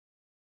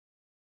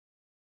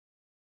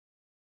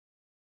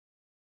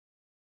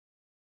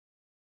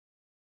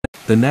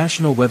The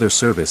National Weather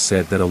Service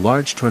said that a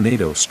large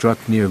tornado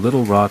struck near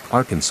Little Rock,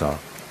 Arkansas,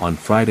 on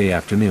Friday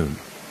afternoon.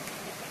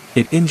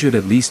 It injured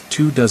at least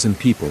 24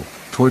 people,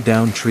 tore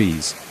down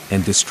trees,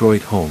 and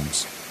destroyed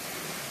homes.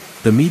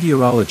 The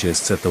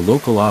meteorologists at the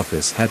local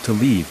office had to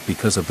leave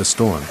because of the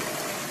storm.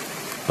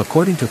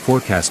 According to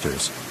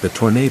forecasters, the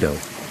tornado,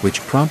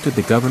 which prompted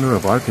the governor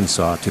of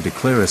Arkansas to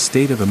declare a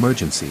state of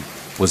emergency,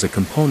 was a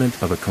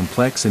component of a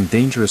complex and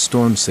dangerous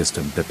storm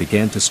system that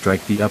began to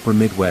strike the upper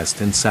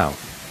Midwest and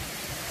South.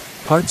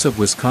 Parts of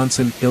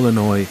Wisconsin,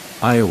 Illinois,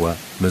 Iowa,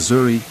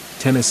 Missouri,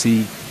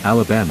 Tennessee,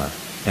 Alabama,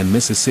 and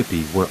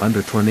Mississippi were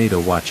under tornado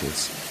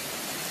watches.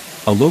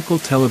 A local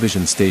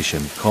television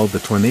station called the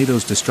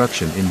tornado's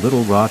destruction in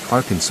Little Rock,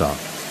 Arkansas,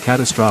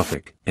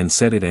 catastrophic, and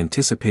said it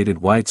anticipated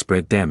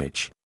widespread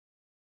damage.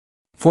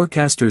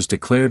 Forecasters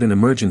declared an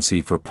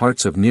emergency for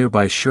parts of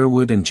nearby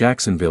Sherwood and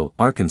Jacksonville,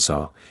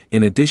 Arkansas,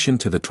 in addition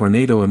to the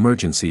tornado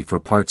emergency for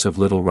parts of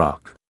Little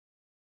Rock.